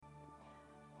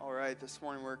right, this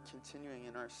morning we're continuing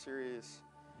in our series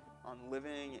on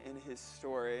living in his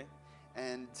story,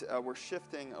 and we're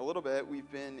shifting a little bit. We've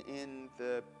been in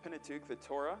the Pentateuch, the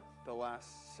Torah, the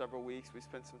last several weeks. We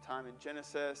spent some time in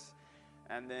Genesis,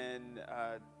 and then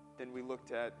we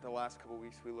looked at, the last couple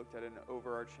weeks, we looked at an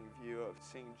overarching view of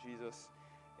seeing Jesus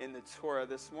in the Torah.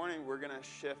 This morning we're going to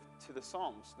shift to the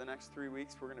Psalms. The next 3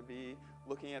 weeks we're going to be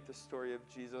looking at the story of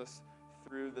Jesus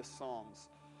through the Psalms.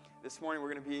 This morning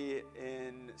we're going to be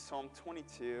in Psalm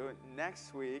 22.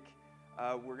 Next week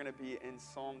we're going to be in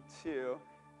Psalm 2.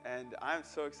 And I'm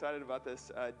so excited about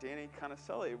this. Danny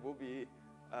Canicelli will be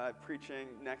preaching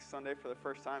next Sunday for the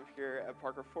first time here at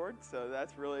Parker Ford. So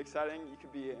that's really exciting. You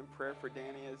can be in prayer for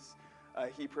Danny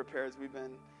as he prepares. We've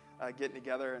been getting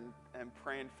together and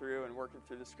praying through and working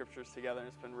through the scriptures together, and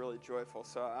it's been really joyful.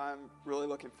 So I'm really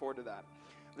looking forward to that.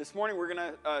 This morning we're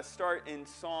going to start in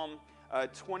Psalm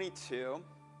 22.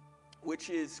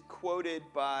 Which is quoted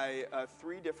by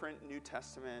 3 different New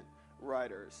Testament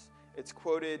writers. It's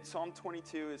quoted, Psalm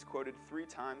 22 is quoted 3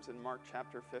 times in Mark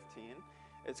chapter 15.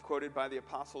 It's quoted by the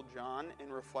Apostle John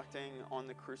in reflecting on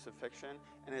the crucifixion,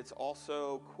 and it's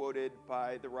also quoted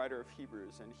by the writer of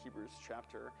Hebrews in Hebrews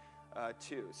chapter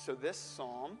 2. So this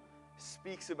psalm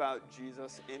speaks about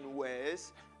Jesus in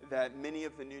ways that many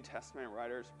of the New Testament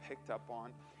writers picked up on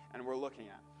and we're looking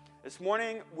at. This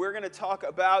morning, we're going to talk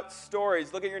about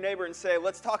stories. Look at your neighbor and say,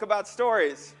 let's talk about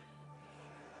stories.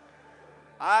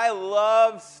 I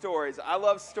love stories. I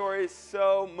love stories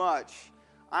so much.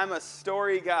 I'm a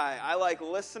story guy. I like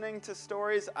listening to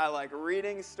stories. I like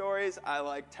reading stories. I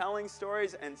like telling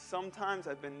stories. And sometimes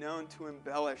I've been known to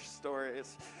embellish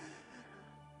stories.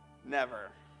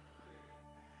 Never.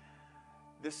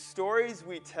 The stories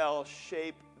we tell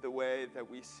shape the way that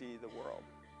we see the world.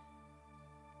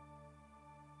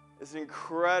 Is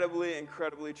incredibly,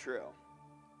 incredibly true.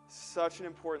 Such an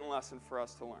important lesson for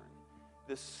us to learn.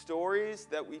 The stories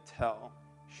that we tell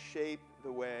shape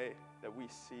the way that we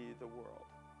see the world.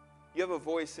 You have a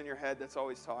voice in your head that's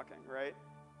always talking, right?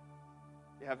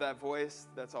 You have that voice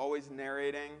that's always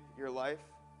narrating your life.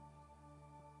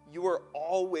 You are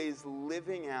always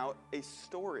living out a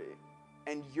story,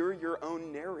 and you're your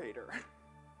own narrator.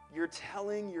 You're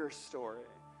telling your story.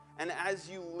 And as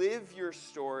you live your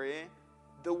story,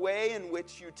 the way in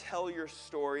which you tell your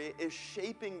story is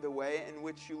shaping the way in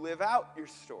which you live out your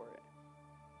story.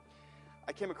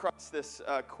 I came across this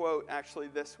quote actually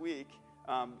this week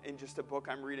in just a book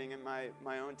I'm reading in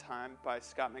my own time by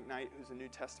Scott McKnight, who's a New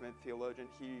Testament theologian.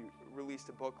 He released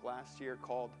a book last year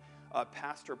called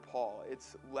Pastor Paul.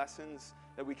 It's lessons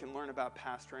that we can learn about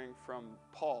pastoring from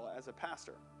Paul as a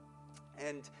pastor.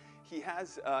 And he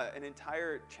has an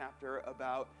entire chapter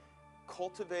about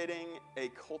cultivating a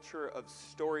culture of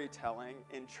storytelling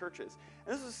in churches.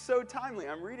 And this is so timely.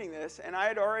 I'm reading this, and I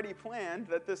had already planned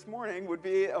that this morning would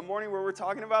be a morning where we're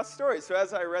talking about stories. So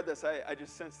as I read this, I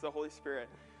just sensed the Holy Spirit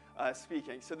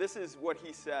speaking. So this is what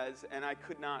he says, and I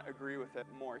could not agree with it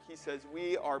more. He says,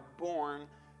 we are born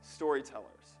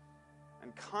storytellers,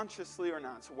 and consciously or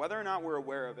not, so whether or not we're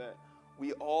aware of it,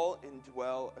 we all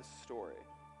indwell a story.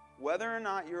 Whether or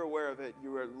not you're aware of it,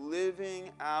 you are living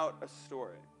out a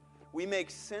story. We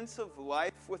make sense of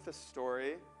life with a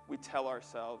story we tell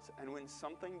ourselves, and when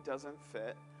something doesn't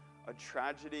fit, a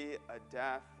tragedy, a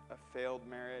death, a failed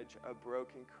marriage, a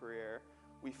broken career,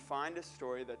 we find a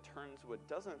story that turns what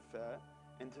doesn't fit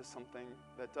into something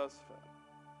that does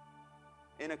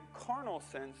fit. In a carnal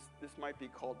sense, this might be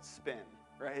called spin,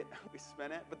 right? We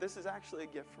spin it, but this is actually a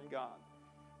gift from God.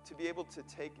 To be able to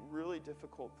take really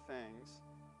difficult things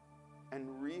and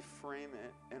reframe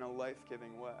it in a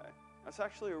life-giving way. That's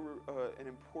actually an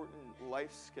important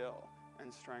life skill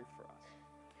and strength for us.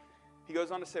 He goes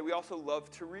on to say, we also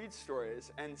love to read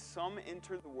stories, and some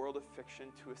enter the world of fiction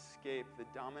to escape the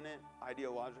dominant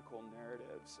ideological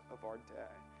narratives of our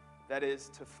day. That is,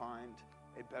 to find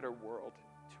a better world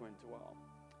to indwell.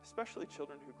 Especially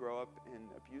children who grow up in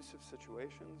abusive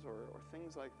situations or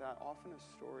things like that. Often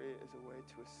a story is a way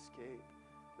to escape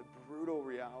the brutal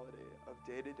reality of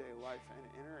day-to-day life and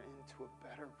enter into a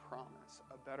better promise,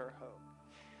 a better hope.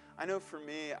 I know for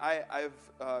me, I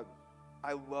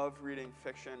love reading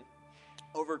fiction.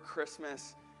 Over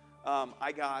Christmas,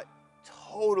 I got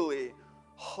totally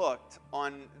hooked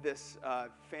on this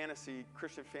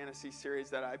Christian fantasy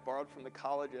series that I borrowed from the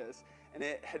colleges, and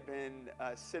it had been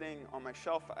sitting on my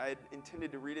shelf. I had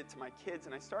intended to read it to my kids,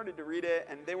 and I started to read it,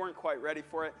 and they weren't quite ready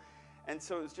for it. And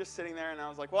so it was just sitting there, and I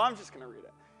was like, well, I'm just going to read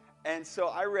it. And so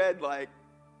I read like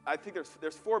I think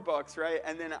there's 4 books, right?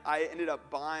 And then I ended up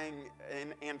buying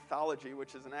an anthology,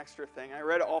 which is an extra thing. I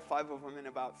read all 5 of them in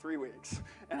about 3 weeks.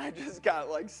 And I just got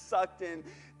like sucked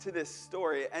into this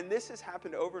story. And this has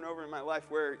happened over and over in my life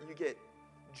where you get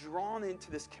drawn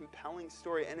into this compelling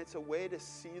story, and it's a way to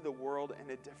see the world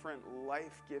in a different,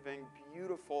 life-giving,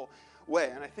 beautiful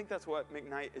way. And I think that's what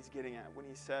McKnight is getting at when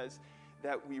he says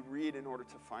that we read in order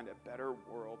to find a better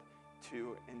world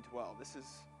to indwell. This is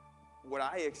what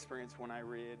I experience when I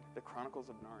read the Chronicles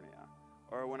of Narnia,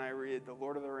 or when I read the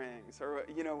Lord of the Rings, or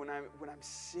when I'm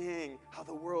seeing how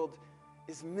the world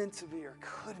is meant to be or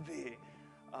could be.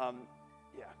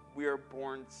 We are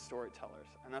born storytellers,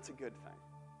 and that's a good thing.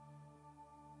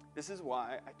 This is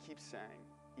why I keep saying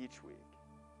each week,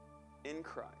 in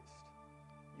Christ,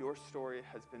 your story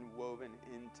has been woven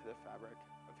into the fabric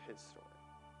of his story.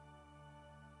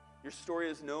 Your story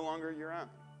is no longer your own.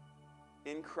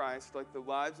 In Christ, like the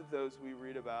lives of those we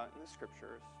read about in the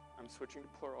scriptures, I'm switching to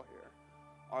plural here,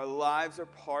 our lives are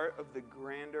part of the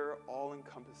grander,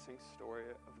 all-encompassing story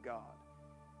of God.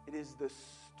 It is the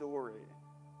story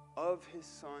of his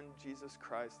Son, Jesus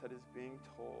Christ, that is being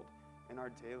told in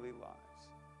our daily lives.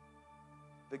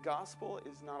 The gospel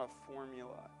is not a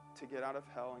formula to get out of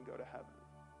hell and go to heaven.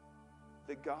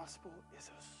 The gospel is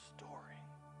a story.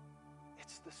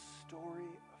 It's the story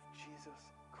of Jesus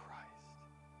Christ,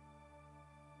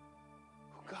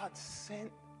 who God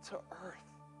sent to earth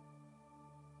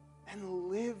and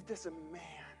lived as a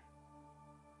man,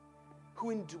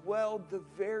 who indwelled the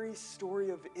very story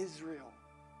of Israel,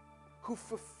 who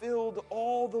fulfilled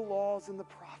all the laws and the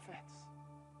prophets,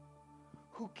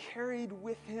 who carried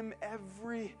with him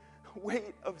every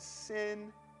weight of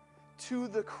sin to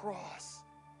the cross,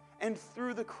 and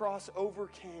through the cross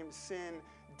overcame sin,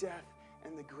 death,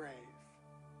 and the grave.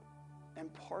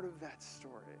 And part of that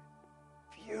story,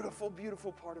 beautiful,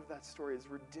 beautiful part of that story, is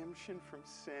redemption from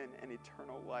sin and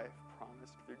eternal life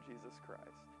promised through Jesus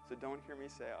Christ. So don't hear me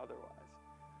say otherwise.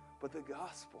 But the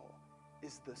gospel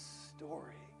is the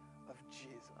story of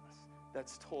Jesus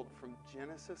that's told from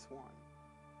Genesis 1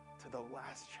 to the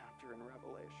last chapter in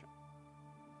Revelation.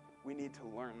 We need to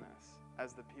learn this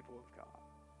as the people of God.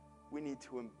 We need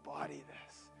to embody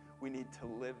this. We need to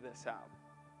live this out.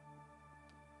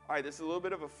 All right, this is a little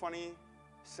bit of a funny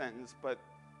sentence, but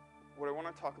what I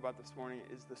want to talk about this morning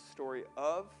is the story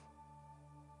of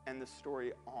and the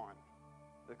story on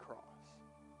the cross.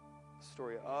 The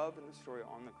story of and the story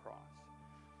on the cross.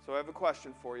 So I have a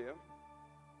question for you.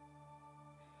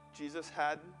 Jesus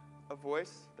had a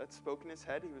voice that spoke in his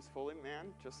head. He was fully man,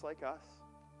 just like us.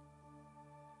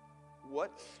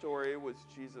 What story was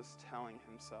Jesus telling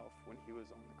himself when he was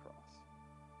on the cross?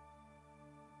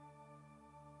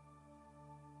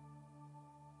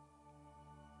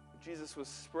 Jesus was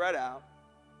spread out,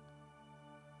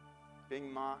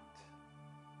 being mocked,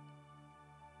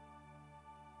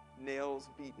 nails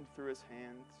beaten through his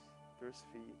hands, through his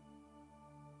feet,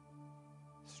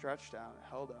 stretched out,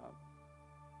 held up.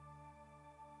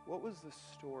 What was the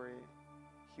story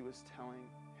he was telling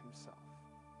himself?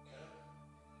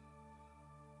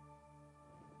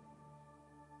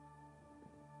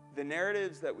 The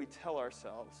narratives that we tell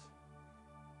ourselves,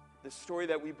 the story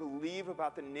that we believe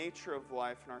about the nature of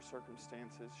life and our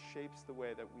circumstances, shapes the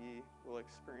way that we will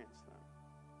experience them.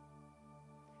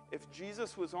 If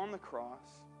Jesus was on the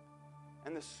cross,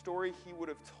 and the story he would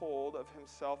have told of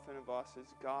himself and of us is,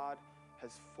 God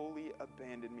has fully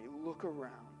abandoned me. Look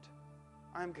around.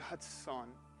 I'm God's son,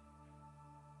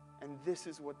 and this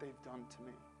is what they've done to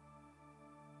me.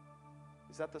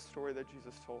 Is that the story that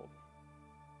Jesus told?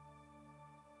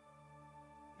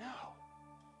 No.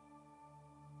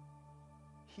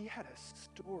 He had a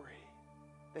story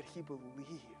that he believed.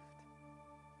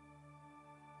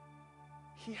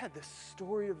 He had the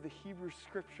story of the Hebrew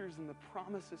Scriptures and the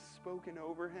promises spoken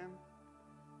over him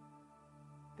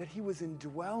that he was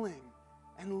indwelling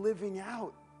and living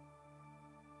out.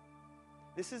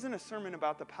 This isn't a sermon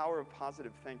about the power of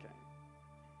positive thinking.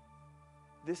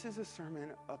 This is a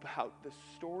sermon about the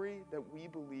story that we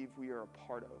believe we are a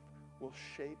part of will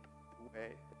shape the way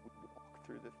that we walk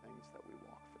through the things that we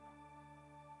walk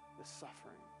through. The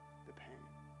suffering, the pain.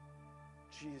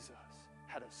 Jesus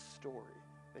had a story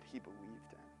that he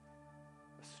believed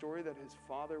in. A story that his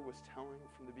Father was telling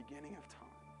from the beginning of time.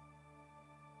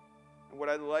 And what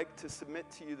I'd like to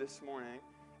submit to you this morning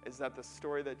is that the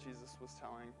story that Jesus was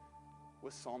telling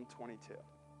was Psalm 22.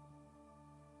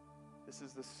 This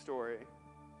is the story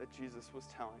that Jesus was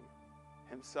telling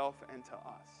himself and to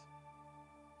us.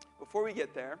 Before we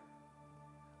get there,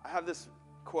 I have this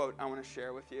quote I want to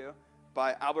share with you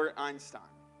by Albert Einstein.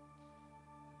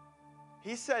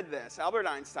 He said this, Albert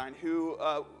Einstein, who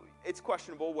it's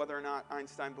questionable whether or not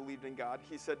Einstein believed in God.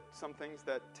 He said some things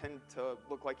that tend to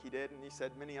look like he did, and he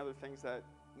said many other things that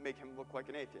make him look like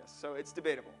an atheist. So it's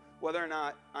debatable whether or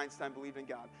not Einstein believed in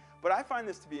God. But I find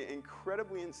this to be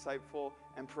incredibly insightful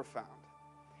and profound.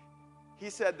 He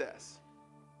said this.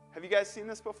 Have you guys seen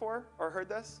this before or heard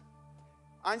this?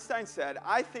 Einstein said,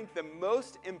 "I think the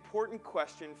most important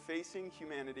question facing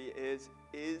humanity is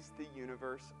the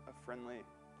universe a friendly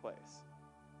place?"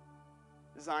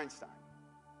 This is Einstein,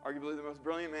 arguably the most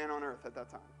brilliant man on earth at that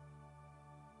time.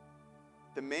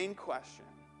 The main question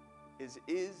is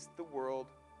the world,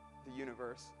 the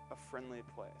universe, a friendly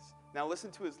place? Now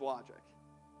listen to his logic.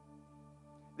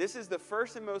 This is the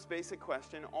first and most basic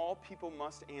question all people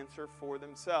must answer for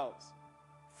themselves.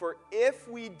 For if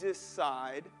we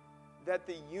decide that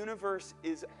the universe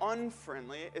is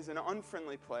an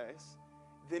unfriendly place,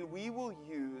 then we will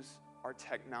use our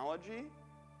technology,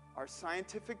 our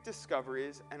scientific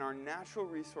discoveries, and our natural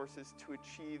resources to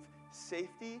achieve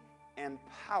safety and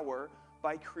power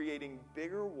by creating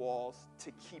bigger walls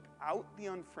to keep out the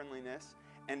unfriendliness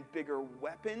and bigger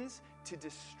weapons to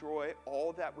destroy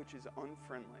all that which is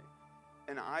unfriendly.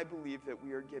 And I believe that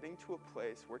we are getting to a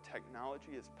place where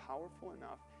technology is powerful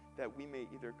enough that we may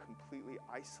either completely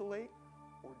isolate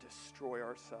or destroy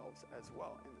ourselves as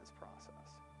well in this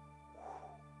process.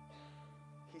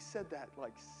 He said that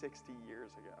like 60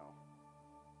 years ago.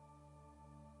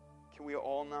 Can we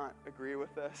all not agree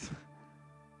with this?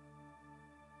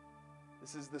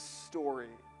 This is the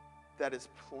story that is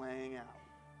playing out.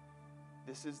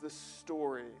 This is the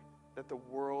story that the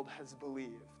world has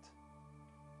believed.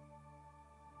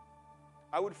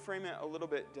 I would frame it a little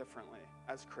bit differently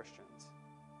as Christians,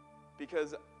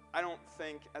 because I don't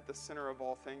think at the center of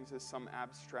all things is some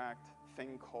abstract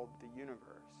thing called the universe.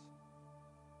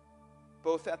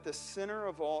 Both at the center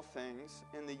of all things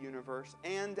in the universe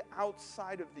and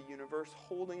outside of the universe,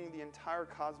 holding the entire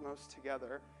cosmos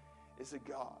together, is a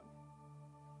God.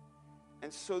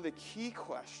 And so the key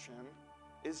question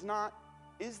is not,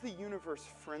 is the universe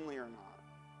friendly or not?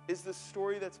 Is the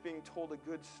story that's being told a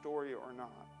good story or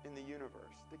not in the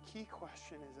universe? The key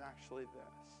question is actually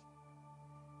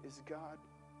this: is God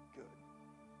good?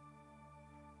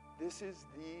 This is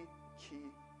the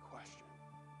key question.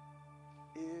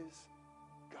 Is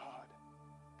God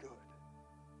good?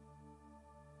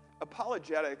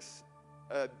 Apologetics,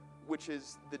 which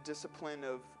is the discipline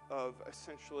of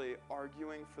essentially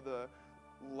arguing for the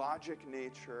logic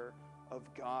nature of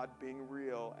God being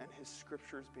real and his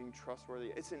scriptures being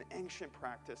trustworthy. It's an ancient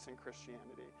practice in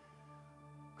Christianity.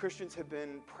 Christians have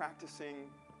been practicing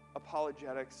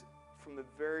apologetics from the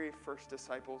very first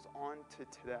disciples on to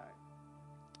today.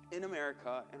 In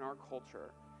America, in our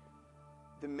culture,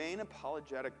 the main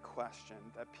apologetic question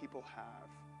that people have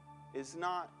is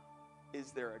not,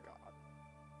 is there a God?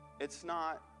 It's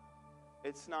not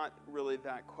really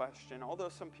that question, although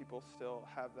some people still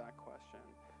have that question.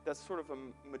 That's sort of a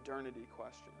modernity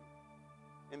question.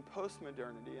 In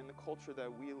postmodernity, in the culture that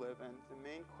we live in, the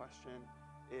main question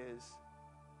is,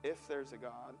 if there's a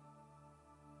God,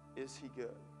 is he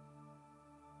good?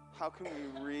 How can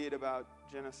we read about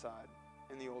genocide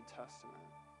in the Old Testament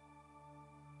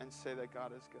and say that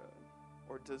God is good?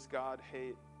 Or does God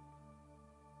hate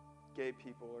gay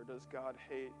people? Or does God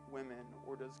hate women?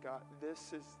 Or does God...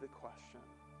 This is the question.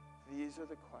 These are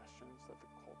the questions that the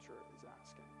culture is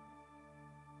asking.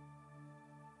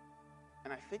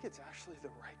 And I think it's actually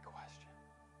the right question.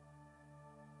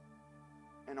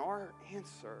 And our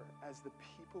answer as the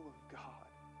people of God,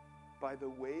 by the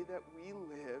way that we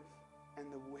live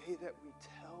and the way that we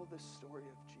tell the story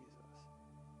of Jesus,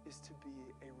 is to be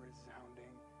a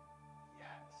resounding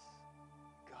yes.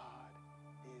 God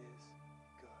is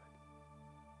good.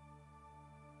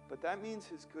 But that means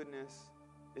his goodness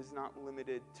is not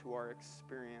limited to our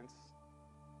experience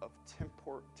of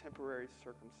temporary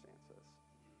circumstances.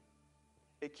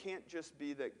 It can't just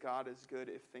be that God is good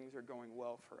if things are going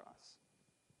well for us.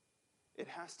 It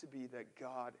has to be that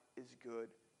God is good,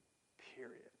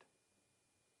 period.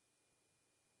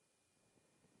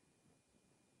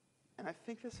 And I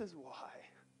think this is why,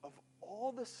 of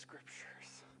all the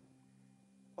scriptures,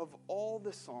 of all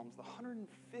the Psalms, the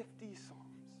 150 Psalms,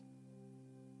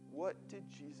 what did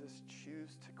Jesus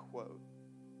choose to quote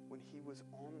when he was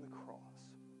on the cross?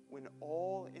 When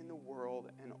all in the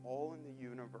world and all in the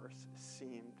universe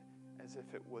seemed as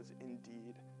if it was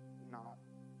indeed not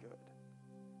good.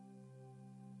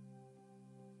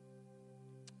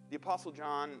 The Apostle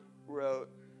John wrote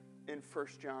in 1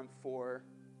 John 4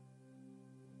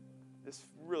 this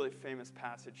really famous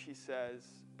passage. He says,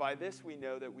 "By this we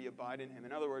know that we abide in him."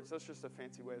 In other words, that's just a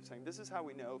fancy way of saying this is how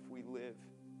we know if we live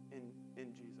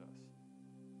in Jesus.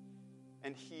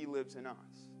 and he lives in us.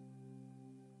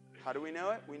 How do we know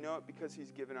it? We know it because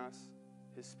he's given us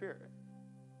his Spirit.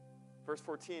 Verse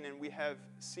 14, and we have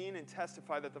seen and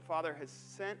testified that the Father has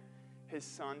sent his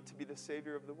Son to be the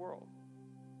Savior of the world.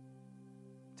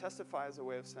 Testify is a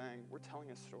way of saying we're telling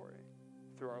a story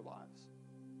through our lives.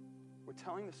 We're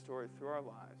telling the story through our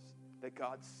lives that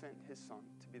God sent his Son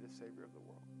to be the Savior of the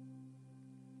world.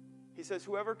 He says,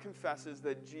 whoever confesses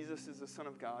that Jesus is the Son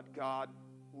of God, God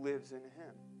lives in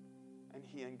him, and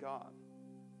he in God.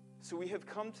 So we have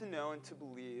come to know and to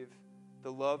believe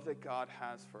the love that God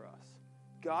has for us.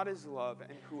 God is love,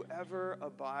 and whoever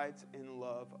abides in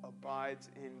love abides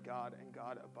in God, and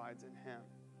God abides in him.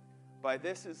 By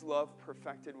this is love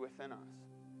perfected within us,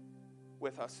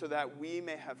 with us, so that we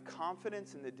may have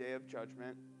confidence in the day of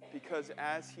judgment, because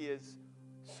as he is,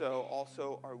 so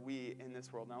also are we in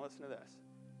this world. Now listen to this.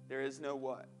 There is no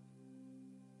what?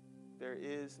 There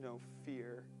is no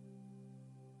fear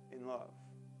in love.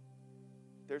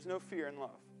 There's no fear in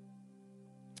love.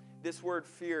 This word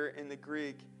fear in the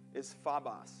Greek is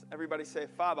phobos. Everybody say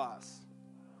phobos.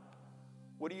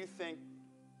 What do you think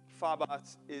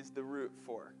phobos is the root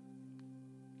for?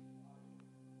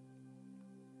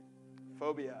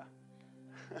 Phobia.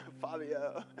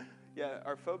 Fabio. Yeah,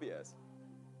 our phobias.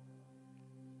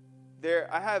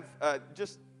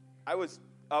 I was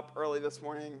up early this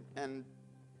morning, and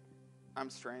I'm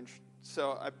strange.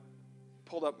 So I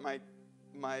pulled up my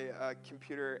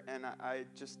computer, and I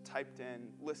just typed in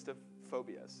list of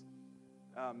phobias.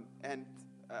 And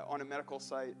on a medical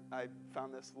site, I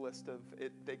found this list of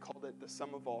it. They called it the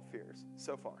sum of all fears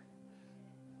so far.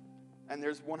 And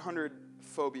there's 100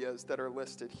 phobias that are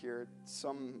listed here.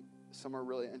 Some are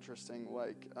really interesting,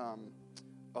 like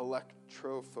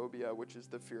electrophobia, which is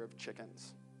the fear of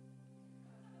chickens.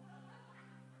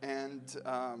 And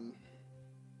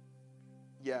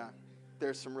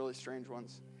there's some really strange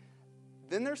ones.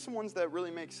 Then there's some ones that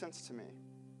really make sense to me.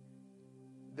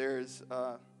 There's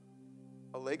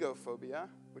allegophobia,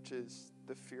 which is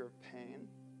the fear of pain.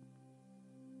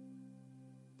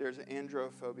 There's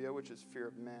androphobia, which is fear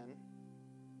of men.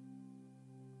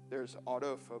 There's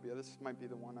autophobia. This might be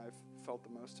the one I've felt the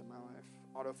most in my life.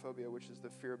 Autophobia, which is the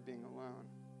fear of being alone.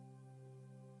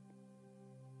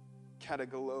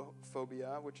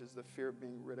 Catagolophobia, which is the fear of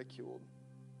being ridiculed.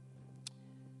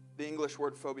 The English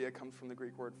word phobia comes from the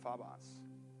Greek word phobos.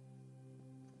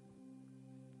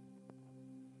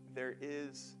 There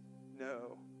is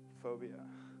no phobia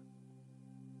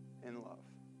in love.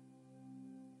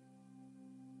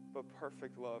 But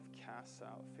perfect love casts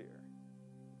out fear.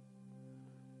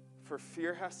 For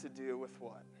fear has to do with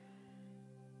what?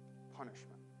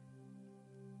 Punishment.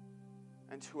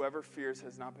 And whoever fears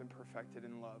has not been perfected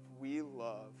in love. We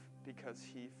love because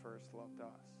he first loved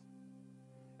us.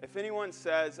 If anyone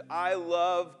says, I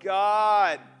love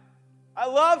God,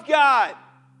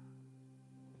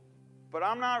 but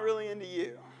I'm not really into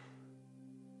you,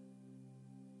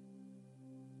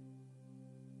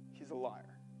 he's a liar.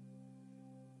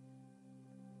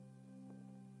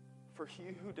 For he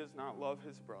who does not love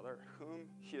his brother, whom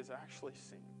he has actually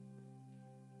seen,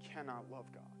 cannot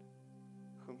love God,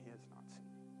 whom he has not seen.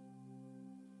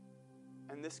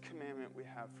 And this commandment we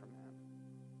have from him: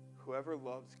 whoever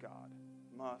loves God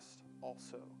must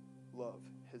also love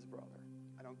his brother.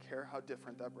 I don't care how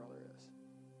different that brother is.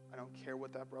 I don't care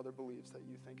what that brother believes that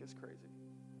you think is crazy.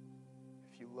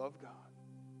 If you love God,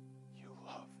 you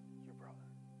love your brother.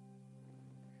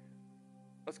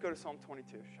 Let's go to Psalm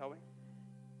 22, shall we?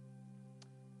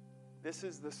 This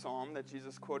is the psalm that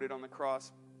Jesus quoted on the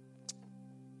cross.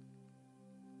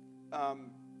 I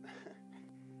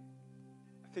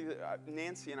think that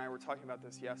Nancy and I were talking about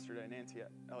this yesterday, Nancy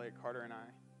Elliott Carter and I,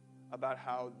 about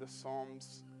how the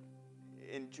Psalms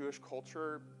in Jewish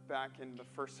culture back in the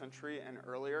first century and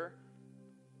earlier,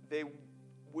 they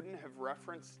wouldn't have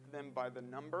referenced them by the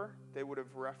number. They would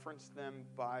have referenced them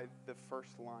by the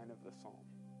first line of the psalm.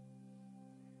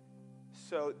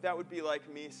 So that would be like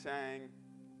me saying,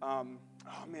 oh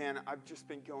man, I've just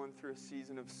been going through a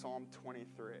season of Psalm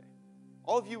 23.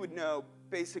 All of you would know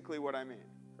basically what I mean,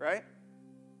 right?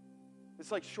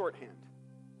 It's like shorthand.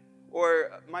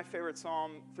 Or my favorite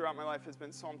psalm throughout my life has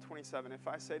been Psalm 27. If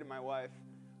I say to my wife,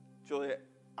 Julia,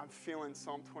 I'm feeling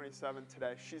Psalm 27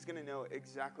 today, she's going to know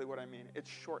exactly what I mean. It's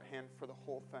shorthand for the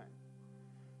whole thing.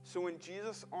 So when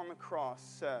Jesus on the cross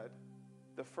said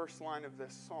the first line of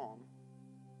this psalm,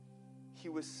 he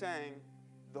was saying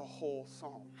the whole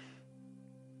psalm.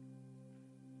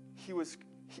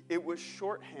 It was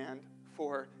shorthand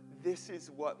for this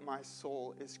is what my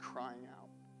soul is crying out.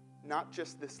 Not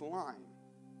just this line,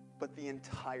 but the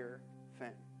entire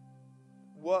thing.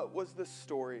 What was the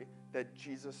story that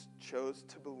Jesus chose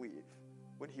to believe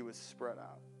when he was spread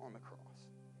out on the cross.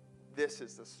 This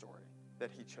is the story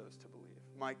that he chose to believe.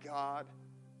 My God,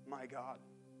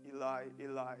 Eli,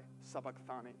 Eli,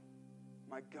 sabachthani.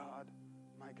 My God,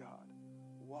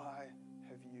 why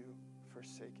have you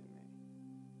forsaken me?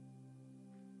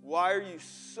 Why are you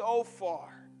so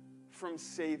far from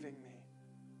saving me?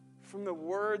 From the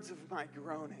words of my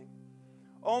groaning.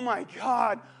 Oh my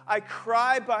God, I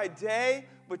cry by day,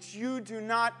 but you do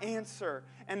not answer.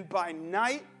 And by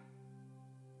night,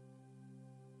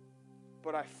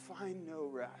 but I find no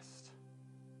rest.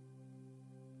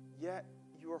 Yet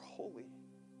you are holy,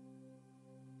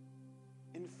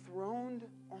 enthroned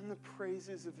on the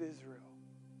praises of Israel.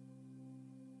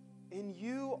 In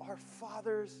you our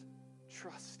fathers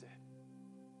trusted.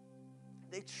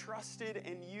 They trusted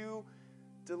and you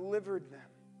delivered them.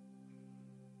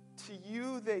 To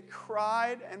you they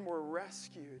cried and were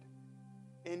rescued.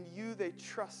 In you they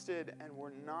trusted and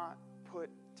were not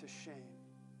put to shame.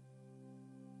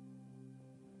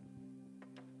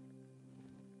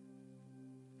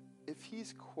 If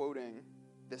he's quoting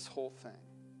this whole thing,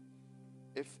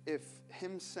 if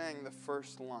him saying the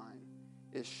first line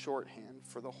is shorthand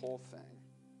for the whole thing,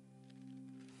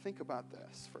 think about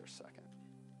this for a second.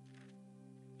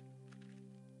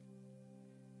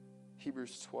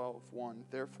 Hebrews 12:1,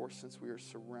 therefore, since we are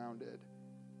surrounded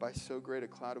by so great a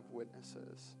cloud of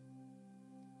witnesses,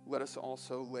 let us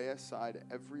also lay aside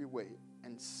every weight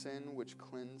and sin which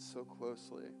clings so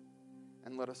closely,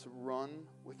 and let us run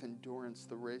with endurance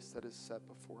the race that is set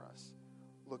before us,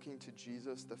 looking to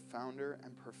Jesus, the founder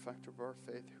and perfecter of our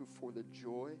faith, who for the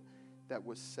joy that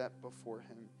was set before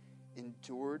him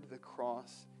endured the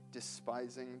cross,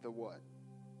 despising the what?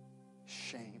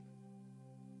 Shame.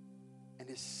 And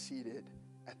is seated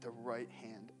at the right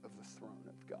hand of the throne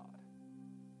of God.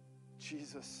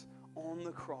 Jesus on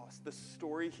the cross, the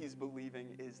story he's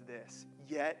believing is this: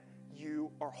 yet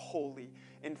you are holy,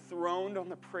 enthroned on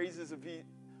the praises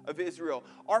of Israel.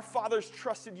 Our fathers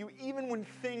trusted you even when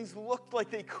things looked like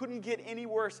they couldn't get any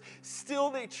worse.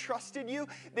 Still they trusted you.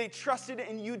 They trusted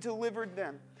and you delivered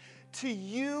them. To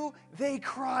you they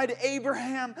cried,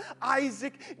 Abraham,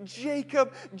 Isaac,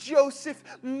 Jacob, Joseph,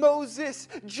 Moses,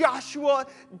 Joshua,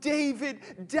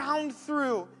 David, down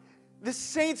through. The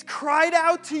saints cried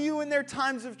out to you in their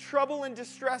times of trouble and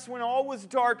distress when all was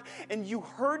dark, and you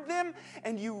heard them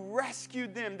and you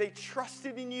rescued them. They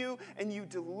trusted in you and you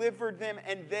delivered them,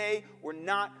 and they were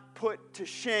not put to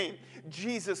shame.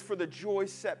 Jesus, for the joy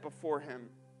set before him,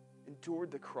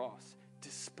 endured the cross,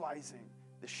 despising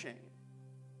the shame.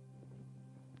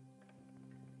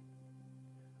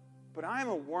 But I am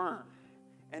a worm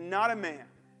and not a man,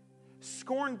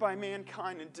 scorned by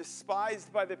mankind and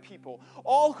despised by the people.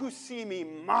 All who see me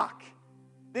mock.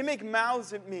 They make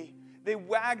mouths at me. They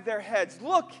wag their heads.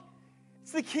 Look,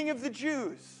 it's the King of the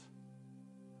Jews.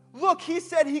 Look, he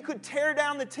said he could tear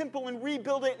down the temple and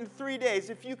rebuild it in 3 days.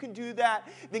 If you can do that,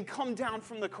 then come down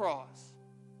from the cross.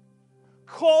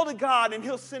 Call to God and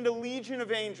he'll send a legion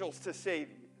of angels to save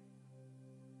you.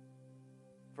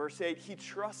 Verse 8, he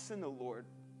trusts in the Lord.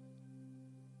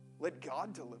 Let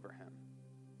God deliver him.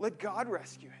 Let God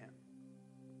rescue him,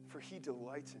 for he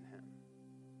delights in him.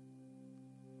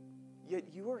 Yet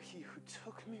you are he who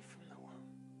took me from the womb.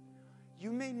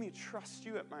 You made me trust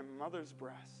you at my mother's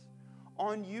breast.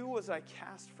 On you was I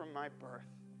cast from my birth,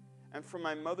 and from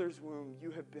my mother's womb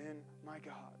you have been my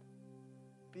God.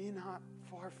 Be not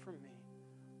far from me,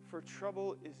 for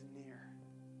trouble is near,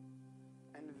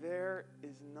 and there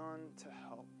is none to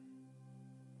help.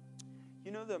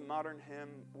 You know the modern hymn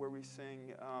where we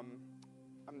sing,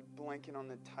 I'm blanking on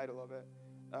the title of it,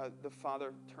 the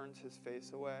Father turns his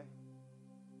face away.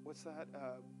 What's that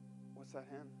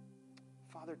hymn?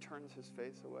 Father turns his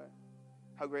face away.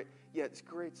 How great. Yeah, it's a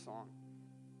great song.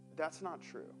 That's not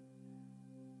true.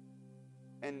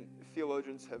 And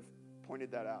theologians have pointed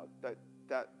that out,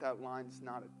 that line's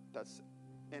not, that's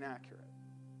inaccurate.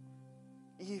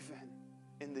 Even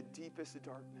in the deepest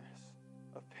darkness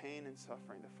of pain and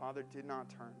suffering, the Father did not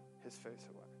turn his face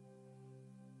away.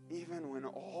 Even when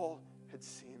all had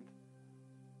seemed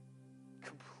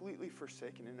completely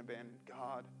forsaken and abandoned,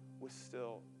 God was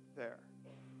still there.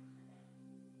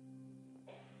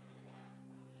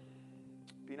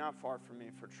 Be not far from me,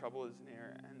 for trouble is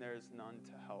near, and there is none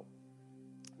to help.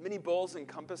 Many bulls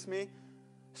encompass me.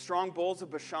 Strong bulls of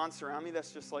Bashan surround me.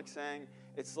 That's just like saying,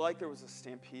 it's like there was a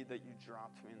stampede that you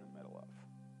dropped me in the middle of.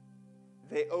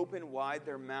 They open wide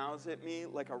their mouths at me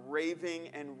like a raving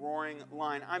and roaring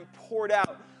lion. I'm poured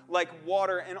out like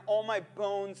water, and all my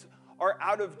bones are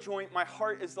out of joint. My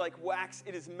heart is like wax.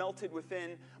 It is melted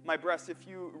within my breast. If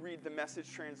you read the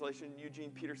Message translation,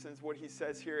 Eugene Peterson's, what he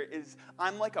says here is,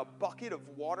 I'm like a bucket of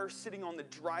water sitting on the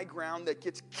dry ground that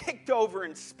gets kicked over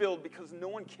and spilled because no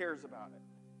one cares about it.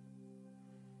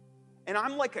 And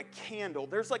I'm like a candle.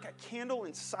 There's like a candle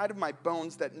inside of my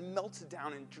bones that melts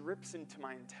down and drips into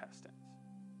my intestines.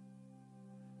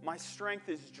 My strength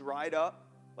is dried up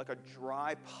like a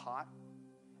dry pot,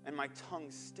 and my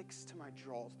tongue sticks to my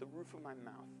jaws, the roof of my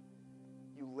mouth.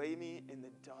 You lay me in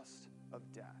the dust of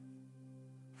death.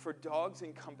 For dogs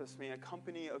encompass me, a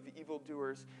company of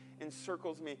evildoers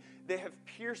encircles me. They have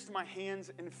pierced my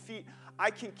hands and feet. I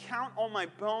can count all my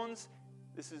bones.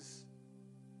 This is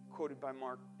quoted by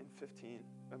Mark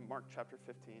in Mark chapter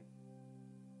 15.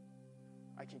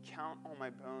 I can count all my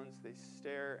bones. They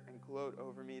stare and gloat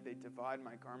over me. They divide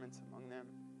my garments among them.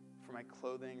 For my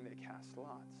clothing, they cast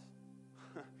lots.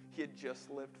 He had just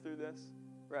lived through this,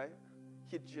 right?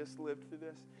 He had just lived through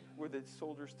this, where the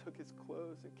soldiers took his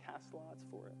clothes and cast lots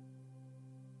for it.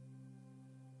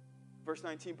 Verse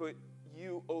 19, but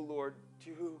you, O Lord,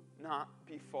 do not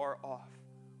be far off.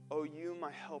 O you,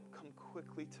 my help, come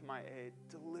quickly to my aid.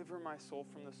 Deliver my soul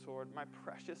from the sword, my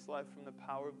precious life from the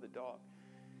power of the dog.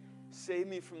 Save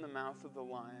me from the mouth of the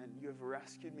lion. You have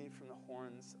rescued me from the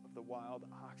horns of the wild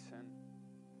oxen.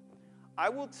 I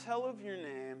will tell of your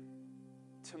name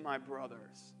to my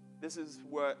brothers. This is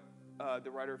what the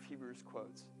writer of Hebrews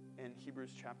quotes in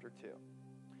Hebrews chapter 2.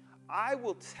 I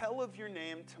will tell of your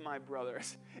name to my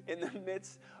brothers. In the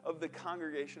midst of the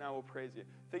congregation, I will praise you.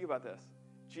 Think about this.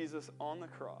 Jesus on the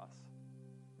cross.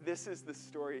 This is the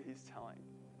story he's telling.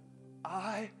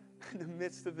 In the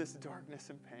midst of this darkness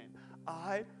and pain,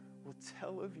 I will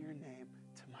tell of your name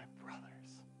to my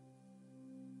brothers.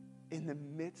 In the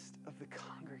midst of the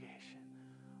congregation,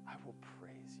 I will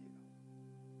praise you.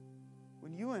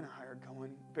 When you and I are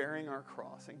bearing our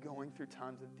cross and going through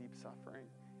times of deep suffering,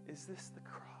 is this the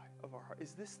cry of our heart?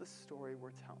 Is this the story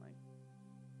we're telling?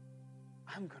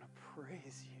 I'm going to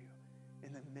praise you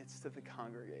in the midst of the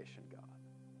congregation, God.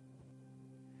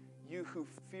 You who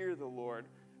fear the Lord,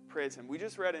 praise him. We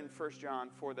just read in 1 John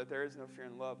 4 that there is no fear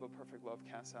in love, but perfect love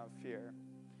casts out fear.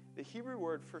 The Hebrew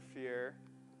word for fear,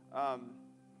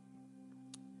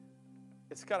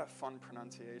 it's got a fun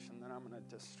pronunciation that I'm going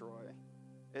to destroy.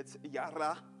 It's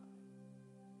yara.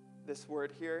 This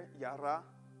word here, yara,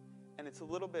 and it's a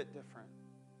little bit different.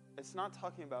 It's not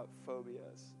talking about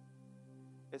phobias.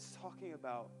 It's talking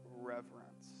about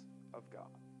reverence of God.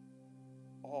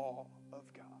 Awe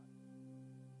of God.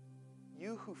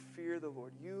 You who fear the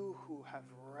Lord, you who have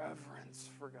reverence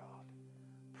for God,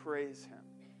 praise him.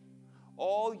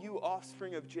 All you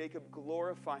offspring of Jacob,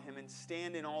 glorify him and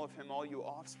stand in awe of him, all you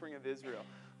offspring of Israel.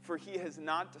 For he has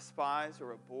not despised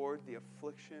or abhorred the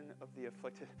affliction of the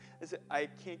afflicted. I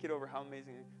can't get over how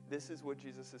amazing. This is what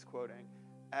Jesus is quoting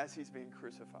as he's being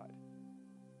crucified.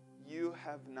 You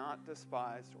have not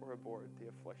despised or abhorred the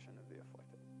affliction of the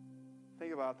afflicted.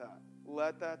 Think about that.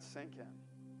 Let that sink in.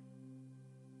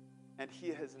 And he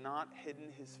has not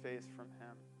hidden his face from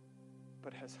him,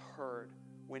 but has heard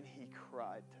when he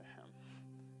cried to him.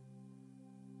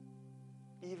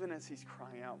 Even as he's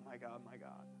crying out, my God,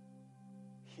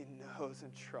 he knows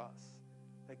and trusts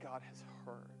that God has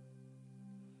heard.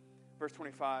 Verse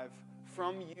 25,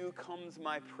 from you comes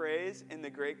my praise in the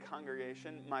great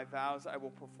congregation. My vows I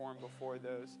will perform before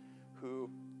those who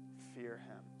fear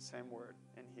him. Same word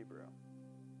in Hebrew.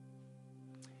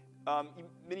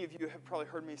 Many of you have probably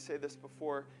heard me say this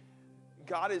before.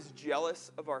 God is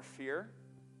jealous of our fear.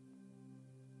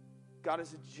 God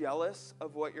is jealous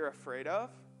of what you're afraid of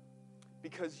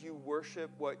because you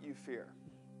worship what you fear.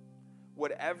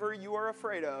 Whatever you are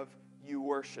afraid of, you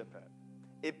worship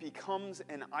it. It becomes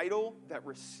an idol that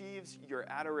receives your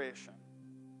adoration.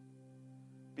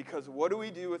 Because what do we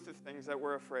do with the things that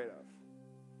we're afraid of?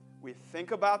 We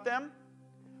think about them.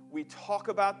 We talk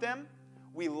about them.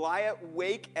 We lie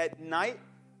awake at night,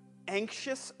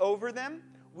 anxious over them.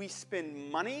 We spend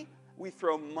money. We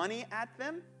throw money at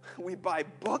them. We buy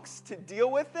books to deal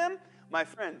with them. My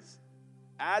friends,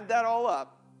 add that all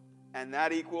up, and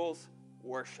that equals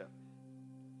worship.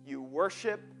 You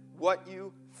worship what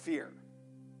you fear.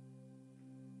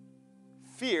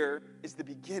 Fear is the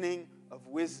beginning of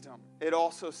wisdom. It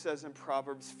also says in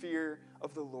Proverbs, fear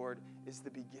of the Lord is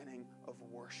the beginning of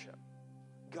worship.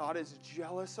 God is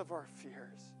jealous of our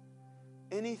fears.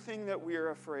 Anything that we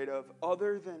are afraid of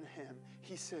other than him,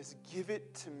 he says, give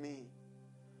it to me.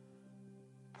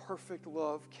 Perfect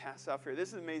love casts out fear. This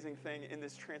is an amazing thing in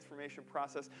this transformation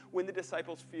process. When the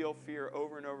disciples feel fear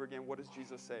over and over again, what does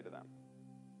Jesus say to them?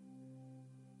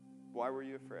 Why were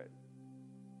you afraid?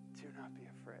 do not be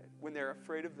afraid. When they're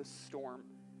afraid of the storm,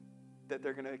 that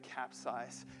they're going to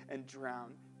capsize and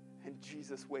drown, and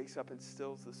Jesus wakes up and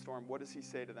stills the storm, what does he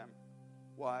say to them?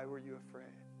 Why were you afraid?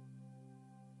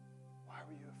 Why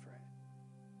were you afraid?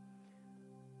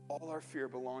 All our fear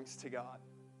belongs to God.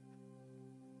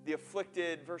 The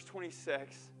afflicted, verse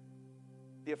 26,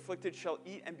 the afflicted shall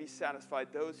eat and be satisfied.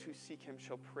 Those who seek him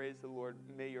shall praise the Lord.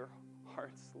 May your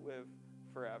hearts live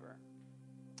forever.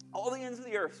 All the ends of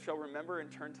the earth shall remember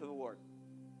and turn to the Lord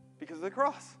because of the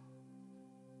cross.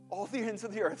 All the ends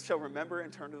of the earth shall remember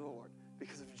and turn to the Lord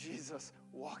because of Jesus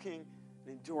walking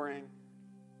and enduring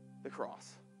the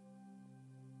cross.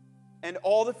 And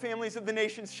all the families of the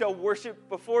nations shall worship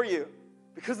before you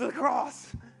because of the cross.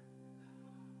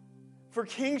 For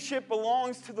kingship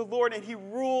belongs to the Lord, and he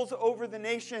rules over the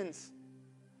nations.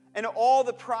 And all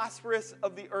the prosperous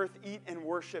of the earth eat and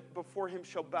worship. Before him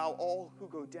shall bow all who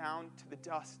go down to the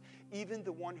dust. Even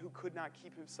the one who could not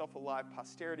keep himself alive,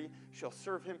 posterity shall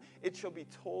serve him. It shall be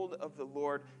told of the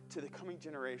Lord to the coming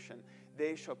generation.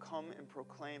 They shall come and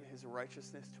proclaim his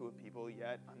righteousness to a people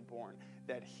yet unborn,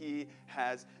 that he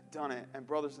has done it. And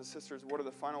brothers and sisters, what are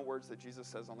the final words that Jesus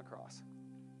says on the cross?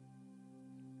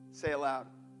 Say aloud.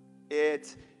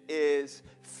 It is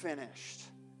finished.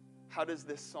 How does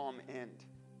this psalm end?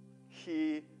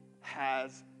 He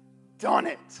has done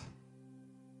it.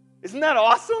 Isn't that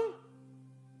awesome?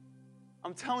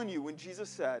 I'm telling you, when Jesus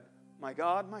said, my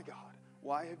God,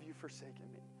 why have you forsaken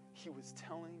me? He was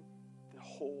telling the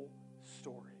whole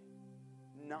story,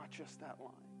 not just that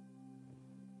line.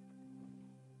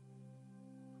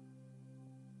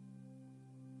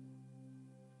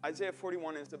 Isaiah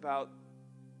 41 is about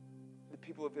the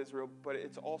people of Israel, but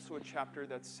it's also a chapter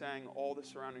that's saying all the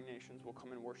surrounding nations will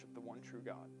come and worship the one true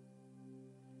God.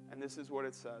 And this is what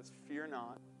it says: fear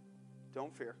not,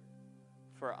 don't fear,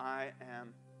 for I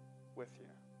am with you.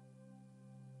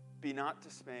 Be not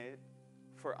dismayed,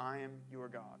 for I am your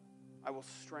God. I will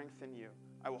strengthen you.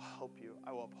 I will help you.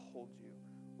 I will uphold you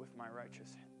with my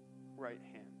righteous right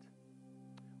hand.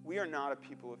 We are not a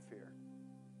people of fear.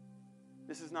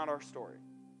 This is not our story.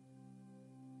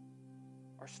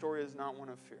 Our story is not one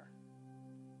of fear.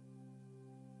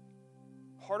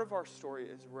 Part of our story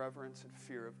is reverence and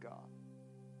fear of God.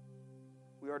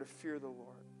 We are to fear the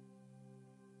Lord.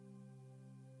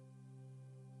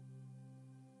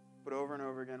 But over and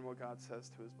over again, what God says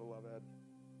to his beloved,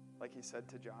 like he said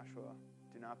to Joshua,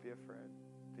 do not be afraid.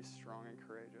 Be strong and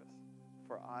courageous.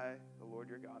 For I, the Lord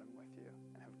your God, am with you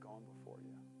and have gone before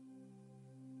you.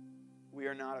 We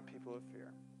are not a people of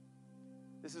fear.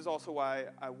 This is also why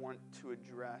I want to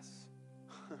address,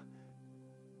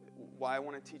 why I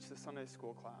want to teach the Sunday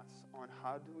school class on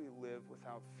how do we live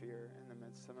without fear in the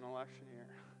midst of an election year.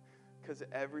 Because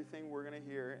everything we're going to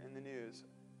hear in the news,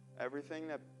 everything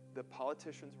that the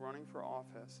politicians running for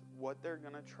office, what they're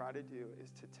going to try to do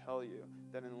is to tell you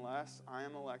that unless I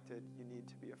am elected, you need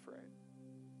to be afraid.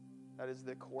 That is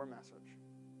the core message.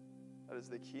 That is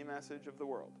the key message of the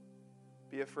world.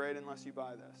 Be afraid unless you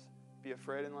buy this. Be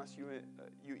afraid unless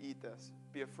you eat this.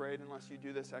 Be afraid unless you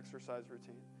do this exercise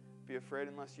routine. Be afraid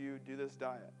unless you do this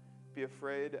diet. Be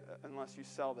afraid unless you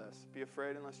sell this. Be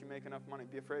afraid unless you make enough money.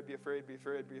 Be afraid, be afraid, be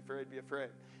afraid, be afraid, be afraid.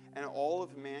 And all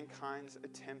of mankind's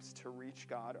attempts to reach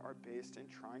God are based in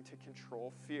trying to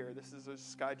control fear. This is a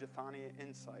Skye Jethani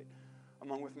insight,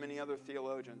 along with many other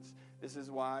theologians. This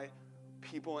is why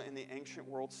people in the ancient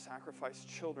world sacrificed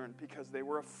children, because they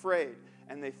were afraid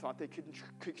and they thought they could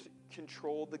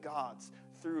control the gods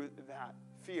through that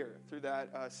fear, through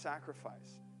that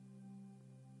sacrifice.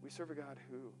 We serve a God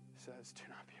who says, do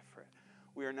not be afraid.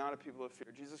 We are not a people of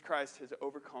fear. Jesus Christ has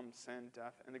overcome sin,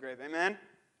 death, and the grave. Amen?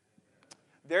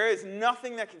 There is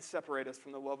nothing that can separate us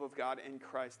from the love of God in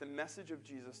Christ. The message of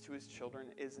Jesus to his children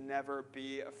is never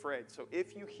be afraid. So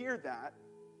if you hear that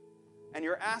and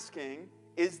you're asking,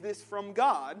 is this from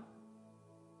God?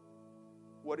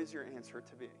 What is your answer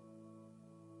to be?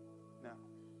 No.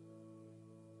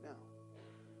 No.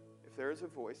 If there is a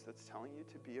voice that's telling you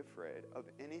to be afraid of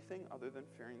anything other than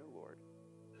fearing the Lord,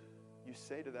 you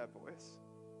say to that voice,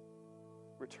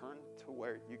 return to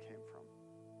where you came from.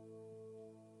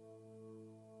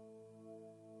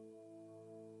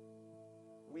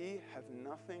 We have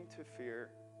nothing to fear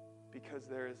because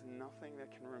there is nothing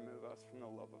that can remove us from the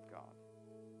love of God.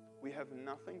 We have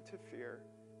nothing to fear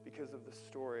because of the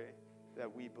story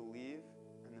that we believe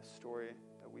and the story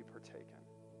that we partake in.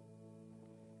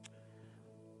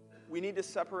 We need to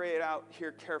separate out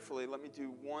here carefully. Let me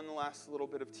do one last little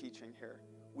bit of teaching here.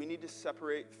 We need to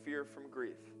separate fear from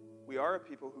grief. We are a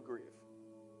people who grieve.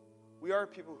 We are a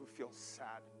people who feel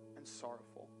sad and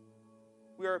sorrowful.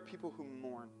 We are a people who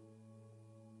mourn.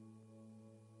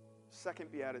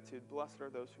 Second beatitude, blessed are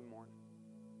those who mourn.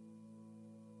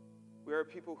 We are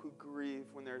people who grieve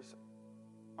when there's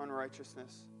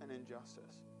unrighteousness and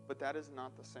injustice, but that is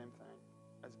not the same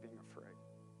thing as being afraid.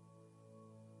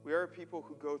 We are people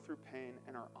who go through pain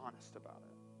and are honest about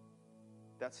it.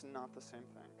 That's not the same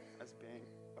thing as being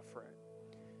afraid.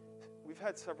 We've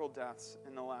had several deaths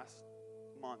in the last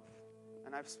month,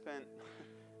 and I've spent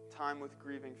time with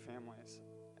grieving families.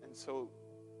 And so,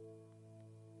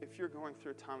 if you're going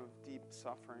through a time of deep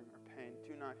suffering or pain,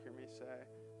 do not hear me say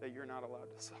that you're not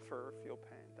allowed to suffer or feel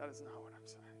pain. That is not what I'm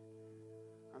saying.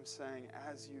 I'm saying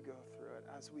as you go through it,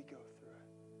 as we go through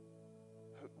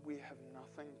it, we have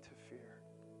nothing to fear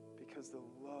because the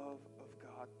love of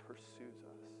God pursues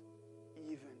us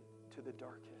even to the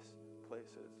darkest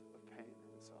places of pain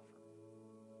and suffering.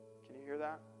 Can you hear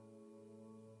that?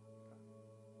 Okay.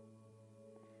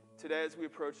 Today, as we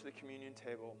approach the communion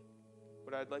table,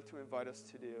 what I'd like to invite us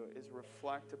to do is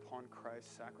reflect upon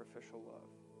Christ's sacrificial love.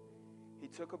 He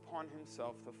took upon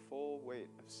himself the full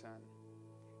weight of sin.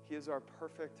 He is our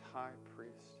perfect high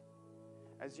priest.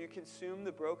 As you consume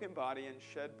the broken body and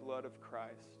shed blood of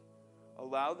Christ,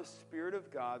 allow the Spirit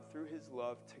of God through his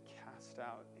love to cast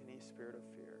out any spirit of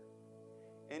fear.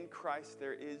 In Christ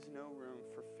there is no room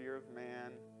for fear of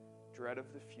man, dread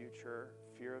of the future,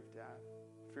 fear of death.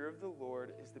 Fear of the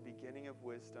Lord is the beginning of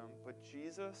wisdom, but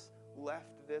Jesus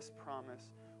left this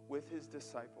promise with his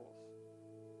disciples.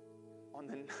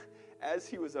 As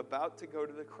he was about to go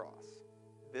to the cross,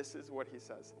 this is what he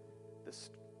says.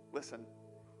 Listen,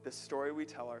 the story we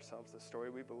tell ourselves, the story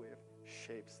we believe,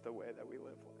 shapes the way that we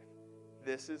live life.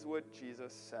 This is what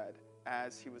Jesus said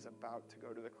as he was about to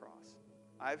go to the cross.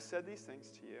 I've said these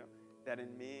things to you, that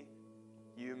in me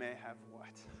you may have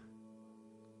what?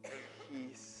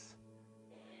 Peace.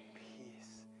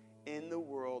 Peace. In the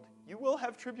world, you will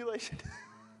have tribulation.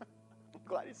 I'm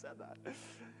glad he said that.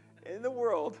 In the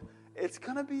world, it's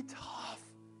going to be tough.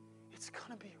 It's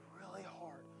going to be really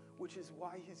hard, which is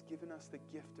why he's given us the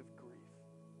gift of grief.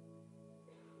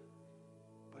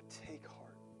 But take heart.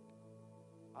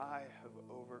 I have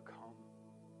overcome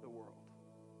the world.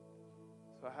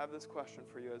 So I have this question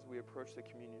for you as we approach the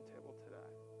communion table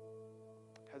today.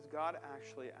 Has God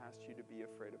actually asked you to be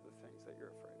afraid of the things that you're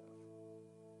afraid of?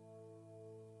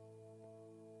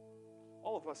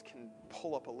 All of us can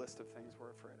pull up a list of things we're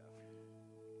afraid of.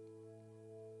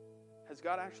 Has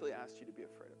God actually asked you to be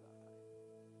afraid of that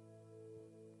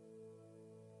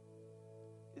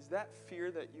thing? Is that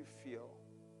fear that you feel,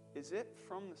 is it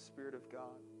from the Spirit of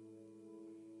God?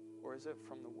 Or is it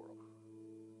from the world?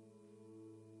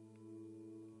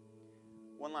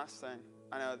 One last thing.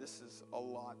 I know this is a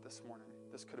lot this morning.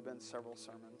 This could have been several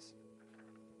sermons.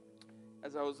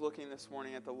 As I was looking this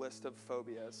morning at the list of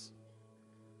phobias,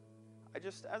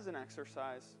 as an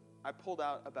exercise, I pulled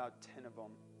out about 10 of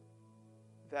them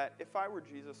that if I were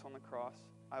Jesus on the cross,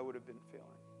 I would have been feeling.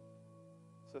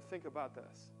 So think about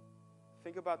this.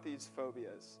 Think about these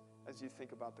phobias as you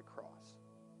think about the cross.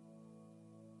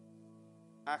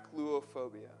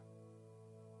 Acluophobia,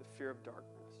 the fear of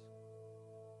darkness.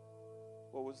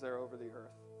 What was there over the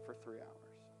earth for 3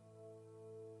 hours?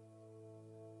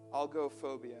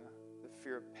 Algophobia, the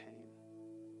fear of pain.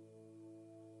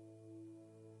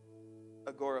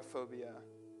 Agoraphobia,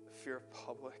 the fear of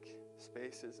public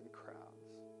spaces and crowds.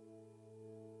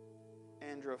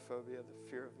 Androphobia, the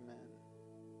fear of men.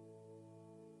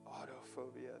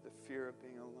 Autophobia, the fear of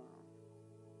being alone.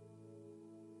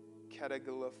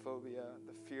 Catagalophobia,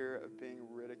 the fear of being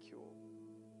ridiculed.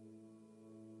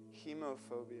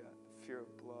 Hemophobia, the fear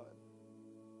of blood.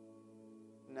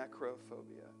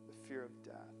 Necrophobia, the fear of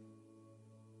death.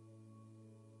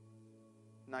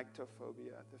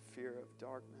 Nyctophobia, the fear of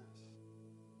darkness.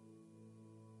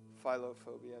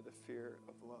 Philophobia, the fear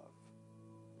of love.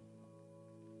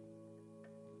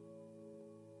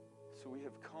 So we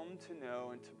have come to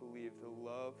know and to believe the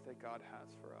love that God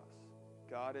has for us.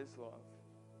 God is love,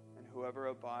 and whoever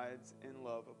abides in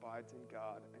love abides in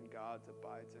God, and God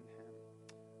abides in him.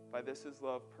 By this is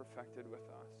love perfected with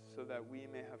us, so that we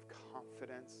may have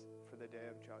confidence for the day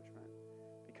of judgment.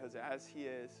 Because as he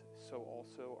is, so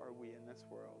also are we in this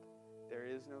world. There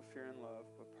is no fear in love,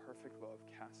 but perfect love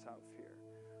casts out fear.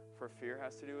 For fear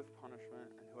has to do with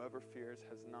punishment, and whoever fears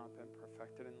has not been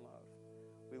perfected in love.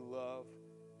 We love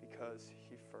because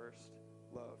he first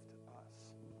loved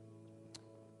us.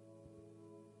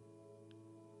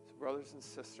 So brothers and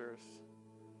sisters,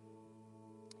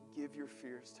 give your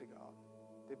fears to God.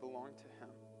 They belong to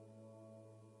him.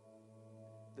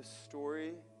 The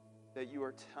story that you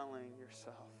are telling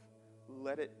yourself,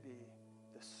 let it be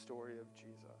the story of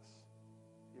Jesus.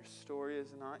 Your story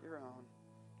is not your own.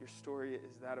 Your story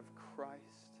is that of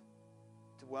Christ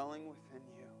dwelling within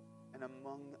you and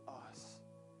among us,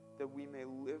 that we may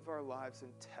live our lives in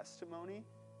testimony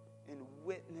and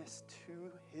witness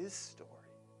to his story.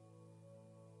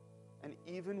 And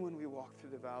even when we walk through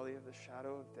the valley of the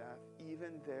shadow of death,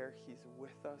 even there he's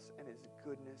with us and his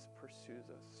goodness pursues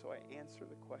us. So I answer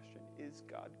the question, is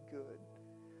God good?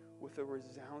 With a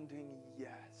resounding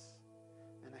yes.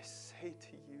 And I say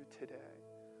to you today,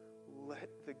 let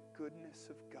the goodness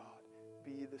of God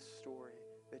be the story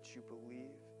that you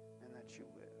believe and that you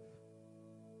live.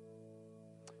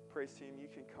 Praise team, you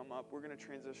can come up. We're going to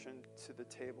transition to the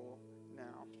table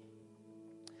now.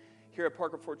 Here at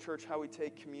Parker Ford Church, how we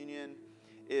take communion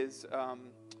is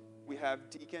we have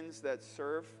deacons that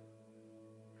serve.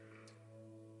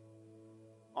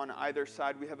 On either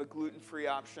side, we have a gluten-free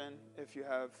option if you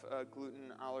have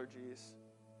gluten allergies.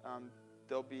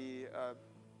 There'll be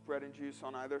bread and juice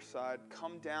on either side.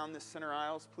 Come down the center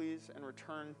aisles, please, and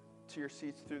return to your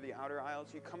seats through the outer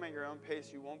aisles. You come at your own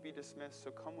pace. You won't be dismissed, so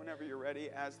come whenever you're ready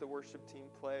as the worship team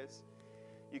plays.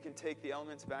 You can take the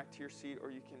elements back to your seat,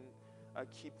 or you can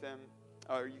keep them,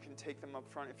 or you can take them up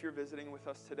front. If you're visiting with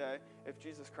us today, if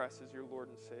Jesus Christ is your Lord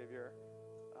and Savior,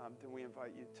 then we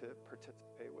invite you to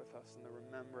participate with us in the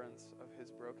remembrance of his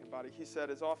broken body. He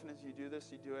said, as often as you do this,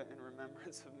 you do it in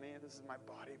remembrance of me. This is my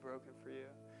body broken for you.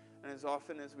 And as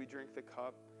often as we drink the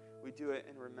cup, we do it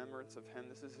in remembrance of him.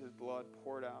 This is his blood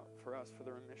poured out for us for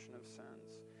the remission of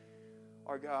sins.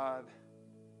 Our God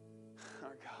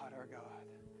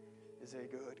is a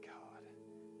good God,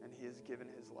 and he has given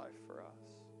his life for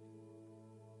us.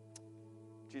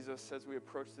 Jesus, as we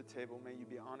approach the table, may you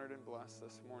be honored and blessed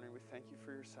this morning. We thank you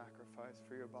for your sacrifice,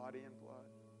 for your body and blood.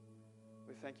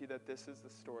 We thank you that this is the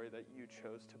story that you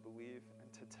chose to believe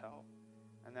and to tell,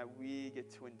 and that we get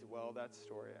to indwell that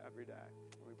story every day.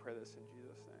 We pray this in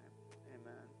Jesus' name.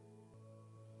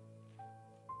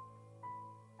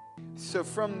 Amen. So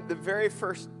from the very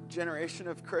first generation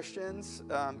of Christians,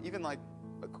 even like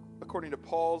according to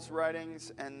Paul's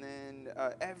writings, and then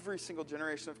every single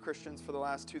generation of Christians for the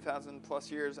last 2,000 plus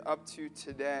years up to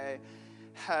today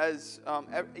has,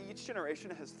 each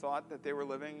generation has thought that they were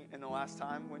living in the last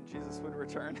time when Jesus would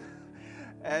return.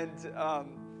 And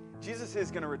Jesus is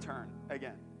going to return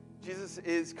again. Jesus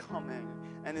is coming,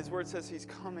 and his word says he's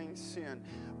coming soon.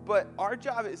 But our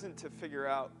job isn't to figure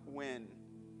out when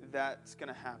that's going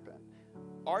to happen.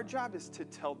 Our job is to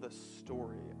tell the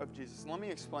story of Jesus. Let me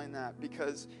explain that,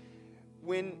 because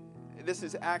this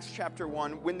is Acts chapter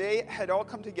 1, when they had all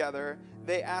come together,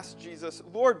 they asked Jesus,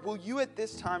 Lord, will you at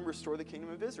this time restore the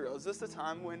kingdom of Israel? Is this the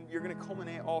time when you're going to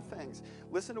culminate all things?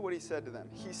 Listen to what he said to them.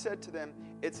 He said to them,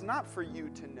 it's not for you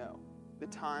to know the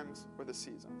times or the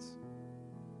seasons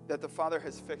that the Father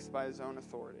has fixed by his own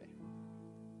authority.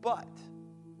 But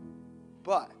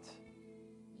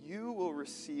you will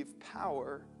receive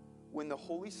power when the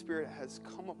Holy Spirit has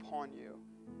come upon you,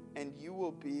 and you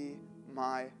will be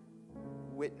my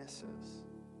witnesses.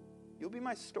 You'll be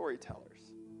my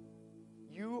storytellers.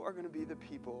 You are going to be the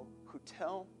people who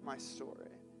tell my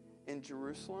story in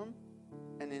Jerusalem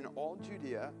and in all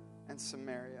Judea and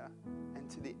Samaria and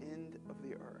to the end of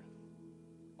the earth.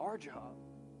 Our job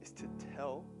is to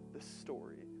tell the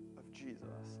story of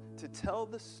Jesus, to tell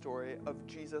the story of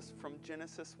Jesus from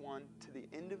Genesis 1 to the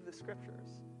end of the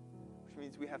scriptures, which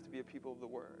means we have to be a people of the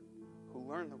word who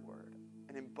learn the word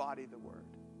and embody the word.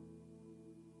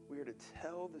 We are to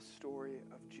tell the story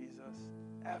of Jesus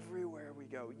everywhere we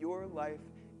go. Your life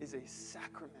is a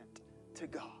sacrament to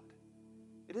God.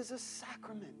 It is a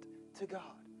sacrament to God,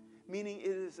 meaning it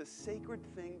is a sacred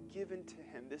thing given to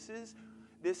him. This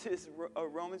is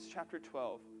Romans chapter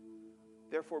 12.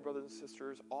 Therefore, brothers and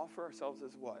sisters, offer ourselves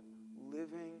as what?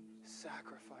 Living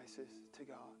sacrifices to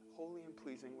God, holy and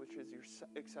pleasing, which is your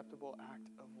acceptable act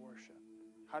of worship.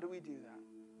 How do we do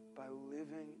that? By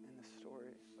living in the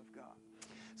story of God.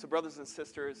 So brothers and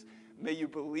sisters, may you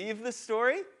believe the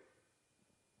story,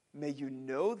 may you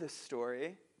know the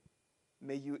story,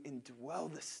 may you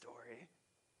indwell the story,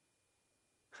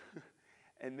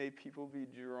 and may people be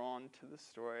drawn to the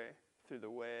story through the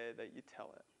way that you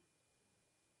tell it.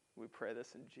 We pray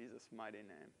this in Jesus' mighty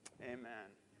name.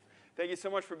 Amen. Thank you so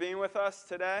much for being with us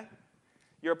today.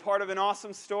 You're a part of an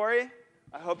awesome story.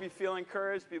 I hope you feel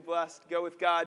encouraged. Be blessed. Go with God.